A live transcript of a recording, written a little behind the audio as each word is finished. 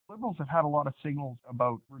Liberals have had a lot of signals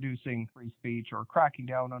about reducing free speech or cracking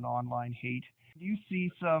down on online hate. Do you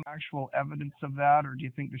see some actual evidence of that, or do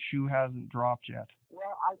you think the shoe hasn't dropped yet?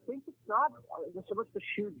 Well, I think it's not so much the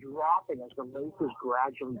shoe dropping as the lace is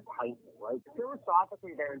gradually tightening, right?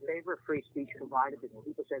 Philosophically, they're in favor of free speech provided that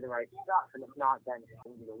people say the right stuff, and if not, then it's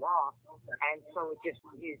going to be the law. And so it just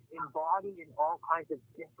is embodied in all kinds of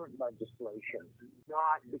different legislation,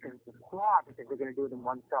 not because it's a law, because they're going to do it in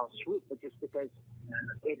one fell swoop, but just because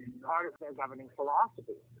it's part of their governing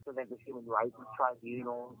philosophy. So they have the human rights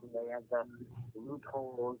tribunals, and they have the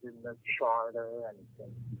loopholes in the charter, and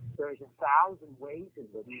there's 1,000 ways in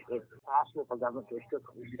which it's possible for government to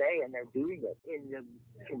strictly say, and they're doing it in the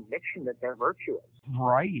conviction that they're virtuous.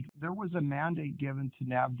 Right. There was a mandate given to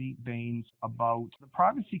Navdeep Bains about the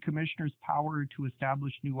Privacy Commissioner's power to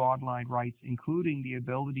establish new online rights, including the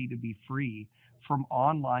ability to be free from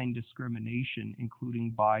online discrimination,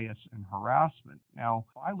 including bias and harassment. Now,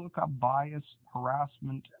 if I look up bias,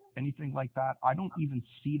 harassment, anything like that, I don't even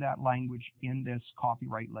see that language in this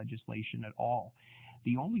copyright legislation at all.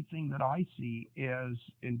 The only thing that I see is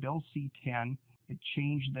in Bill C-10, it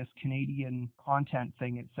changed this Canadian content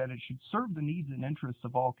thing. It said it should serve the needs and interests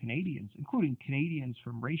of all Canadians, including Canadians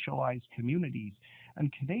from racialized communities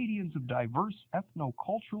and Canadians of diverse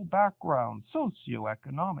ethno-cultural backgrounds,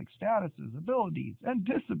 socioeconomic statuses, abilities and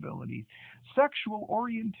disabilities, sexual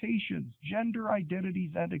orientations, gender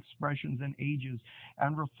identities and expressions and ages,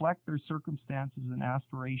 and reflect their circumstances and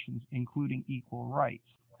aspirations, including equal rights.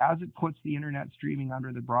 As it puts the internet streaming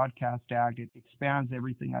under the Broadcast Act, it expands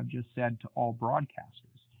everything I've just said to all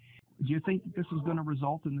broadcasters. Do you think that this is going to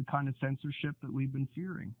result in the kind of censorship that we've been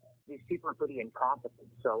fearing? These people are pretty incompetent,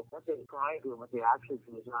 so what they try to do and what they actually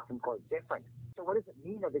do is often quite different. So what does it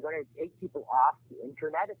mean? Are they going to take people off the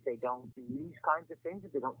internet if they don't do these kinds of things, if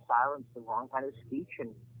they don't silence the wrong kind of speech and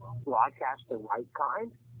broadcast the right kind?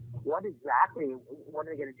 What are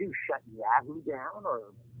they going to do? Shut Yahoo down or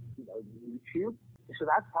YouTube? So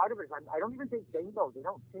that's part of it. I don't even think they know. They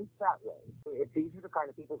don't think that way. If these are the kind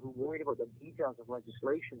of people who worried about the details of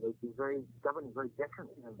legislation, they'd be governing very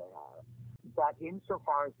differently than they are. But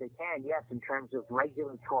insofar as they can, yes, in terms of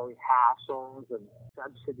regulatory hassles and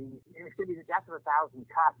subsidies, it's going to be the death of 1,000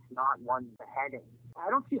 cuts, not one beheading. I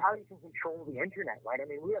don't see how you can control the internet, right? I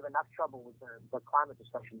mean, we have enough trouble with the climate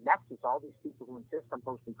discussion. Next is all these people who insist on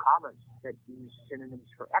posting comments that use synonyms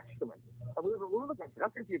for excrement. And we have a rule against it. I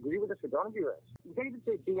don't care if you agree with us or don't agree with us. You can't even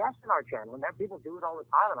say BS in our channel, and that people do it all the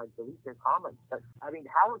time, and I delete their comments. But, I mean,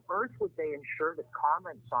 how on earth would they ensure that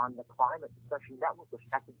comments on the climate discussion network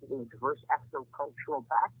respect people with diverse ethno-cultural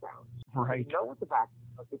backgrounds? Right. You know what the backgrounds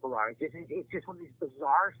of people are. It's just one of these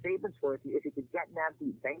bizarre statements where if you could get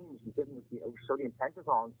Navdeep Bains and give him Sodium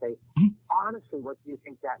Pentathol and say, honestly, what do you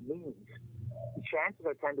think that means? The chances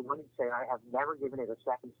are 10 to 1 to say, I have never given it a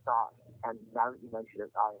second thought. And now that you mention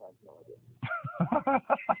it, I have no idea.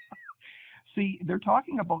 See, they're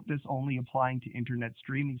talking about this only applying to internet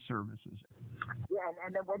streaming services. Yeah,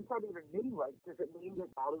 and then what does that even mean? Like, does it mean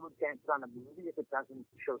that Hollywood can't put on a movie if it doesn't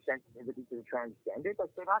show sensitivity to the transgender?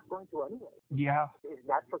 Like, they're not going to anyway. Yeah. Is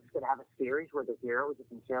Netflix going to have a series where the hero is a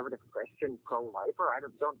conservative Christian pro-lifer? I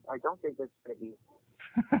don't think that's going to be.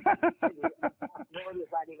 Nor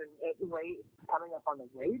is that even anyway coming up on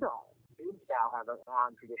the radar. Dudes now have a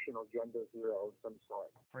non-traditional gender hero of some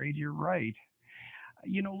sort. Afraid you're right.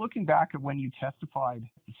 Looking back at when you testified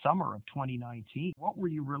the summer of 2019, what were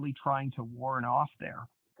you really trying to warn off there?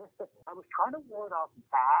 I was trying to ward off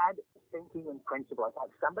bad thinking and principle. I thought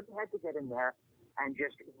somebody had to get in there and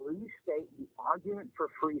just restate the argument for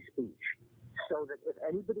free speech so that if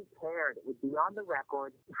anybody cared, it would be on the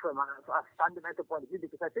record from a fundamental point of view.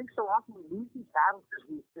 Because I think so often we lose these battles because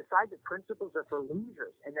we decide that principles are for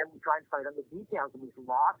losers, and then we try and fight on the details, and we've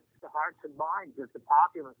lost the hearts and minds of the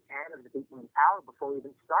populace and of the people in power before we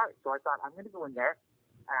even start. So I thought, I'm going to go in there,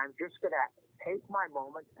 and I'm just going to take my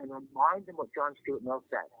moment and remind them what John Stuart Mill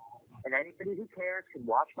said. And anybody who cares can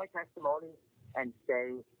watch my testimony and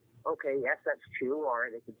say, okay, yes, that's true, or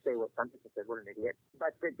they could say, well, some people said, what an idiot.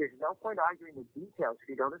 But there's no point arguing the details if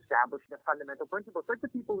you don't establish the fundamental principles. Like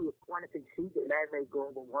the people who want to concede that man-made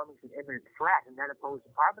global warming is an imminent threat and then oppose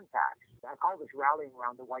the carbon tax. I call this rallying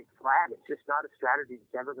around the white flag. It's just not a strategy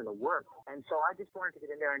that's ever going to work. And so I just wanted to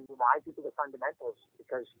get in there and remind people the fundamentals,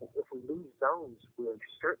 because if we lose those, we're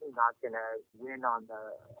certainly not going to win on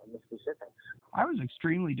the specifics. I was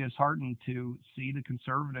extremely disheartened to see the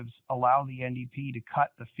Conservatives allow the NDP to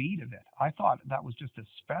cut the feed of it. I thought that was just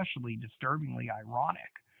especially disturbingly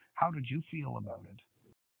ironic. How did you feel about it?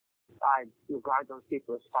 I regard those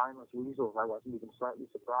people as spineless weasels. I wasn't even slightly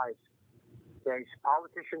surprised.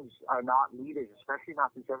 Politicians are not leaders, especially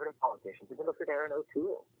not conservative politicians. You can look at Aaron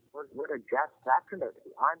O'Toole. What a jest that turned out to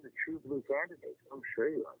be. I'm the true blue candidate. I'm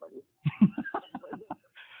sure you are, buddy.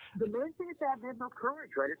 The main thing is they have no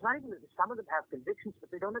courage, right? It's not even that some of them have convictions,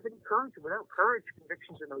 but they don't have any courage. And without courage,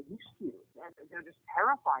 convictions are no use to you. And they're just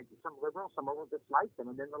terrified that some liberals, some will dislike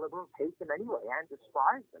them, and then the liberals hate them anyway and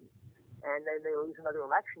despise them. And then they lose another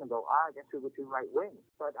election and go, I guess we were too right wing.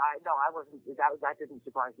 But I wasn't. That didn't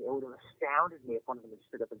surprise me. It would have astounded me if one of them had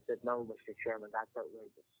stood up and said, "No, Mr. Chairman, that's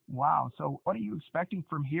outrageous." Wow. So what are you expecting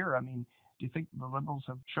from here? I mean, do you think the Liberals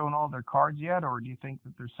have shown all their cards yet, or do you think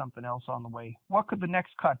that there's something else on the way? What could the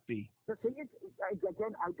next cut be? The thing is,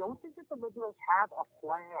 again, I don't think that the Liberals have a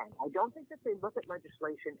plan. I don't think that they look at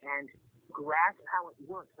legislation and grasp how it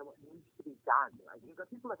works and what needs to be done. Like, you've got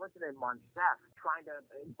people like Robson and Monsef trying to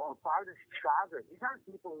involve farther Chagas. These aren't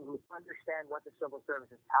people who understand what the civil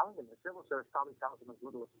service is telling them. The civil service probably tells them as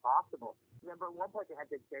little as possible. Remember, at one point they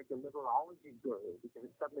had to take a liberology guru because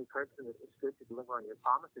it suddenly occurred to them that it's good to deliver on your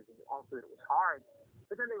promises, and also that it was hard.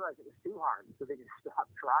 But then they realized it was too hard, so they just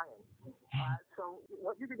stopped trying. So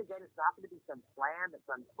what you're going to get is not going to be some plan that's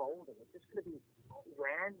unfolding. It's just going to be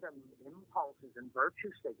random impulses and virtue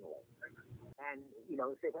signaling. And,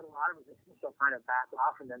 if they hit a lot of resistance, they'll kind of back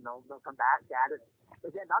off, and then they'll come back at it.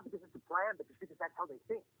 Again, not because it's a plan, but just because that's how they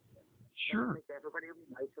think. Sure. They think everybody will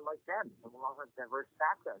be nicer like them, and we'll all have diverse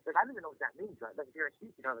backgrounds. Like, I don't even know what that means, right? Like, if you're a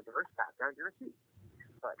Sikh, you don't have a diverse background, you're a Sikh.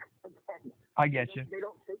 But, again, I get you. They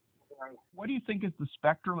don't think. What do you think is the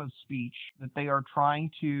spectrum of speech that they are trying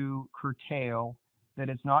to curtail that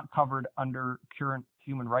is not covered under current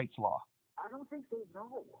human rights law? I don't think they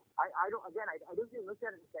know. I don't think they looked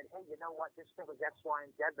at it and said, hey, you know what, this thing was X, Y, and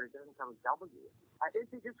Z, but it doesn't cover W. I think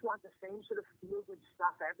they just want the same sort of feel-good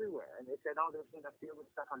stuff everywhere. And they said, there's enough feel-good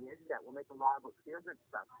stuff on the internet. We'll make a law about feel-good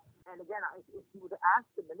stuff. And again, if you would ask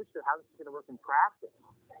the minister how this is going to work in practice,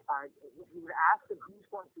 if you would ask them who's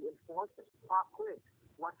going to enforce it, pop quiz.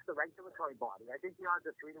 What's the regulatory body? I think the odds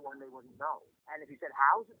are 3-1 they wouldn't know. And if you said,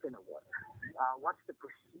 how's it going to work? What's the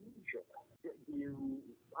procedure? Do you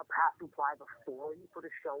have to apply before you put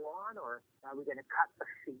a show on? Or are we going to cut the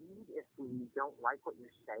feed if we don't like what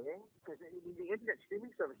you're saying? Because the internet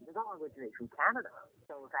streaming services, they don't originate from Canada.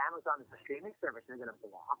 So if Amazon is a streaming service, they're going to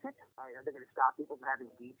block it? Are they going to stop people from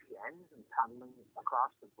having VPNs and tunneling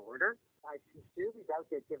across the border? I sincerely doubt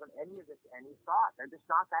they've given any of this any thought. They're just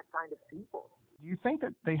not that kind of people. Do you think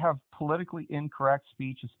that they have politically incorrect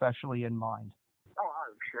speech, especially in mind? Oh,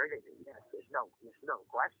 I'm sure they do. Yes, there's no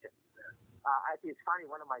question. I think it's funny.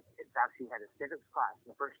 One of my kids actually had a civics class. And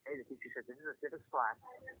the first day, the teacher said, "This is a civics class.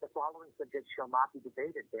 The following subjects shall not be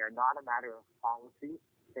debated. They are not a matter of policy.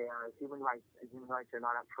 They are human rights. And human rights are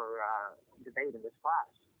not up for debate in this class."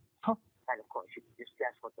 Huh. And of course, you can just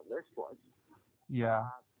guess what the list was. Yeah.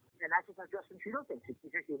 And that's just how Justin Trudeau thinks.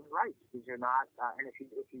 These are human rights. These are not. And if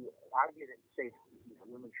you argue that, say,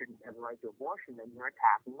 women shouldn't have the right to abortion, then you're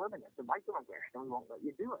attacking women. That's a microaggression, and we won't let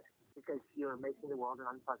you do it because you're making the world an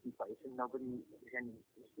unpleasant place, and nobody is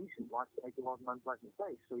decent wants to make the world an unpleasant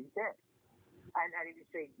place, so you can't. And if you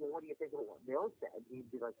say, well, what do you think of what Bill said?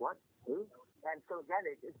 You'd be like, what? Who? And so again,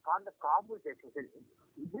 it's part of the problem with this is that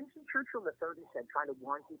Winston Churchill in the 30s said trying to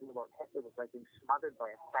warn people about Hitler was like being smothered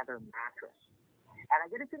by a feather mattress. And I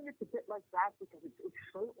get a feeling it's a bit like that because it's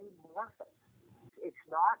so amorphous. It's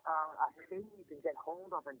not a thing you can get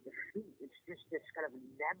hold of and defeat. It's just this kind of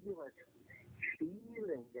nebulous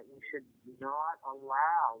feeling that we should not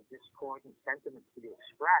allow discordant sentiments to be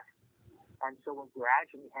expressed. And so we're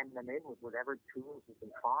gradually hemming them in with whatever tools we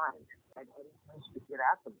can find and to get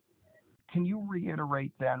at them. Can you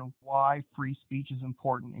reiterate then why free speech is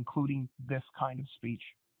important, including this kind of speech?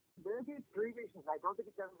 There are 3 reasons I don't think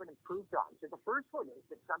it's ever been improved on. So the first one is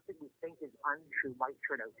that something we think is untrue might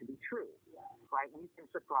turn out to be true, right? We've been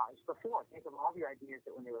surprised before. Think of all the ideas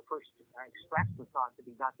that when they were first expressed were thought to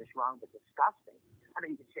be not just wrong but disgusting. I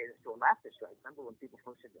mean, you could say this to a leftist, right? Remember when people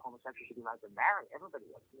first said that homosexuals should be allowed to marry? Everybody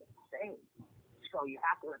was insane. So you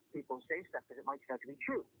have to let people say stuff because it might turn out to be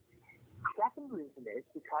true. Second reason is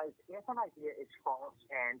because if an idea is false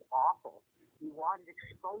and awful, you want it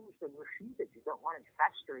exposed and refuted. You don't want it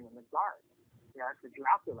festering in the dark. That's the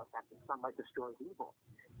Dracula effect. It's sunlight destroys evil.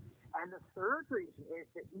 And the third reason is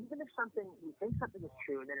that even if you think something is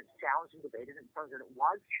true and then it's challenged and debated and it turns out it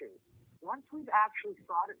was true, once we've actually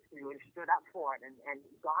thought it through and stood up for it and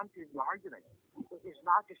gone through the argument, it is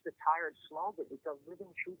not just a tired slogan. It's a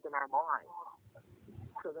living truth in our mind.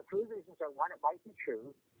 So the 3 reasons are, 1, it might be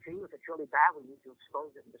true. 2, if it's really bad, we need to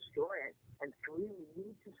expose it and destroy it. And 3, we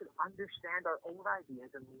need to sort of understand our own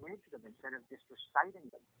ideas and live them instead of just reciting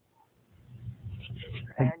them.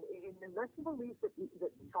 And unless you believe that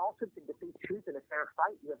falsehood can defeat truth in a fair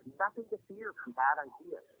fight, you have nothing to fear from bad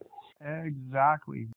ideas. Exactly.